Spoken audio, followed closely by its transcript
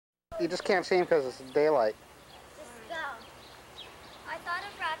You just can't see him because it's daylight. Just go. I thought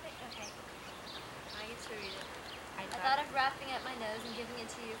of wrapping. Okay. I get to read it. I thought of wrapping up my nose and giving it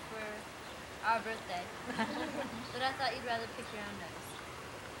to you for our birthday. But I thought you'd rather pick your own nose.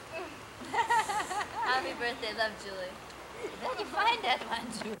 Happy birthday, love, Julie. Then you find that one,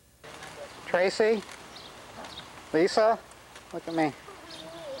 Julie. Tracy? Lisa? Look at me.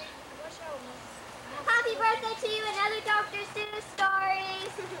 Happy birthday to you and other Dr. Seuss stories.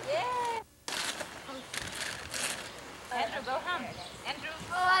 Yeah. Andrew, go home. Andrew.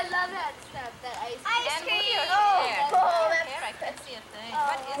 Oh, I love that stuff. That ice cream. Here, I can't see a thing.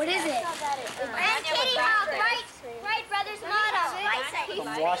 What is it? And Kitty Hawk, Wright Brothers motto.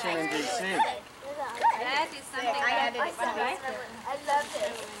 From Washington, D.C. That is something I love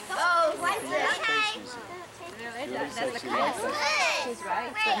this. Oh, okay. Really? That's the class. She's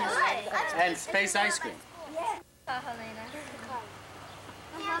right. And space ice cream. Yeah. Helena.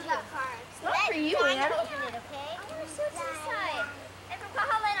 It's not for you, Anna. Open it, okay? Oh, we're so excited. And from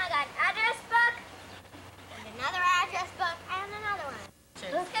Helena, I got an address book, and another address book, and another one.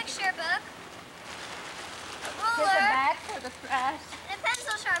 Picture book, a ruler, Here's a bag for the trash. and a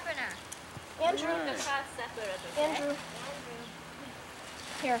pencil sharpener. Andrew. The trash separate. Andrew.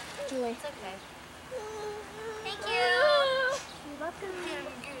 Here, Julie. It's okay. Thank you. You're welcome.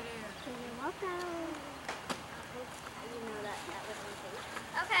 You're welcome.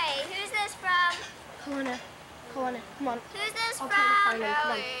 Okay, who's this from? Helena, come on. Who's this I'll from? try to find him,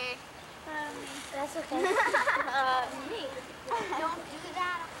 come on. That's okay. Me. Don't do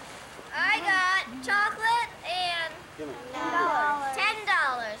that. I got chocolate and $10.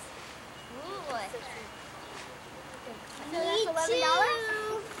 Ooh, boy. So that's $11?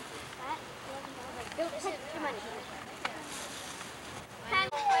 Don't touch your money.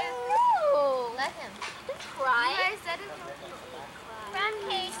 Let him. Cry. You guys said it. From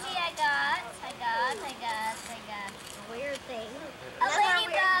Casey, I got a weird thing. A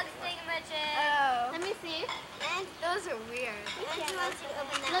ladybug thingamajig. Oh. Let me see. And those are weird. Andrew wants you to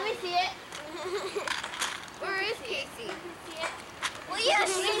open that. Let me see it. Where is Casey? Will you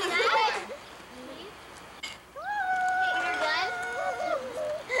see that? You're done?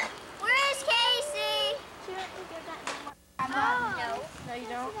 Where is Casey? No. No, you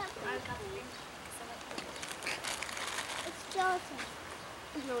don't. It's gelatin.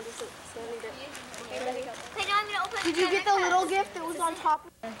 No, this is standing there. Okay, ready? Okay, now I'm going to open Did you get the little gift that was on top?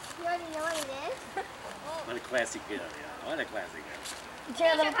 You already know what it is? What a classic girl, yeah. What a classic girl. You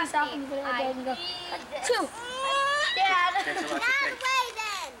tear a little piece off and you put it in there and go, two. Dad. Thanks a lot, Dad, thanks. wait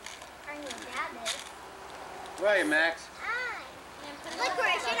then. I know Dad is. Where are you, Max?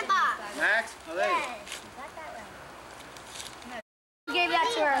 Licorice in a box. Max? Oh, there you go. Got that right. You gave that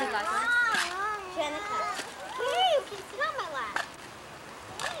to her. Jenica. Hey, you can sit on my lap.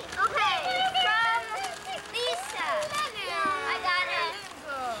 Okay, from Lisa. I got it.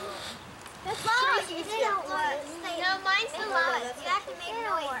 That's Tracy, it don't work. No, mine's the lowest. You have to make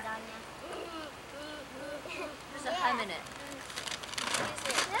noise, Danya. There's a hum in it.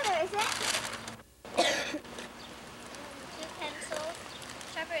 There is it. Two pencils.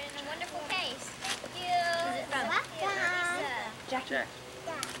 Sharper in a wonderful case. Thank you. Who's it from? Lisa. Jack.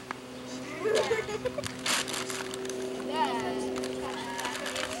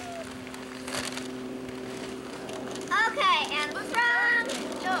 Okay, and from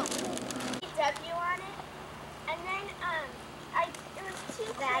Joe. W on it, and then it was two. Is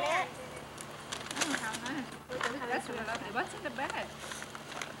that it? Oh, how nice. That's really lovely. What's in the bag?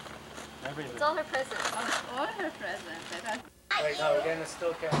 Everything. It's all her presents. Oh, all her presents. Wait, no, we're getting a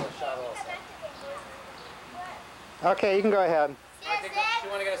still camera shot also. Okay, you can go ahead. Do you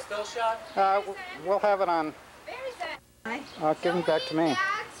want to get a still shot? We'll have it on. I'll give them back to me. I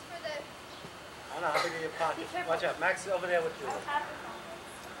don't know, how big are your pockets? Watch out, Max is over there with you.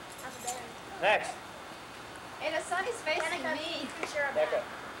 Next. And the sun is facing me. Becca.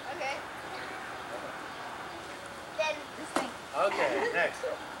 Okay. Then This thing. Okay, next.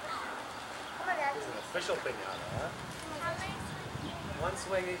 oh my God. This is an official pinata, huh? How many? One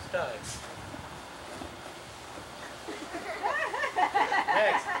swing each time.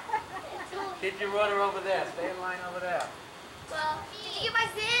 Next. Keep your rudder over there. Stay in line over there. Well, did you get my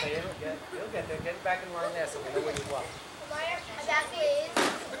zit? You'll get there. Get back in line there so we know where you are. That please.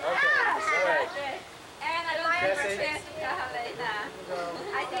 Okay, all right. And I don't Jesse. understand Helena.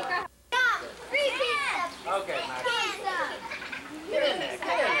 I think I... Free pizza. Okay, Max. Pizza. Get in there.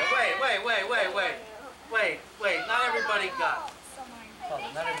 Get in there. Wait. Not everybody got. I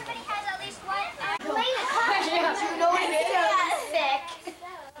think everybody has at least one. Do you know what it is? Sick.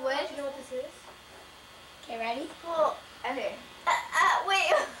 What? Do you know what this is? Okay, ready? Well, Okay.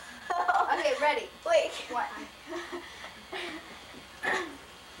 wait. ready. Wait. What?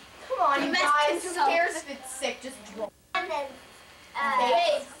 Come on, you guys. Who cares if it's sick? Just draw. And then,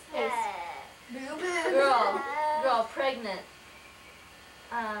 Face. boo Girl, pregnant.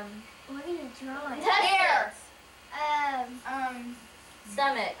 What are you drawing? Hair.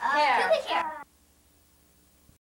 Stomach, hair. Pubic hair.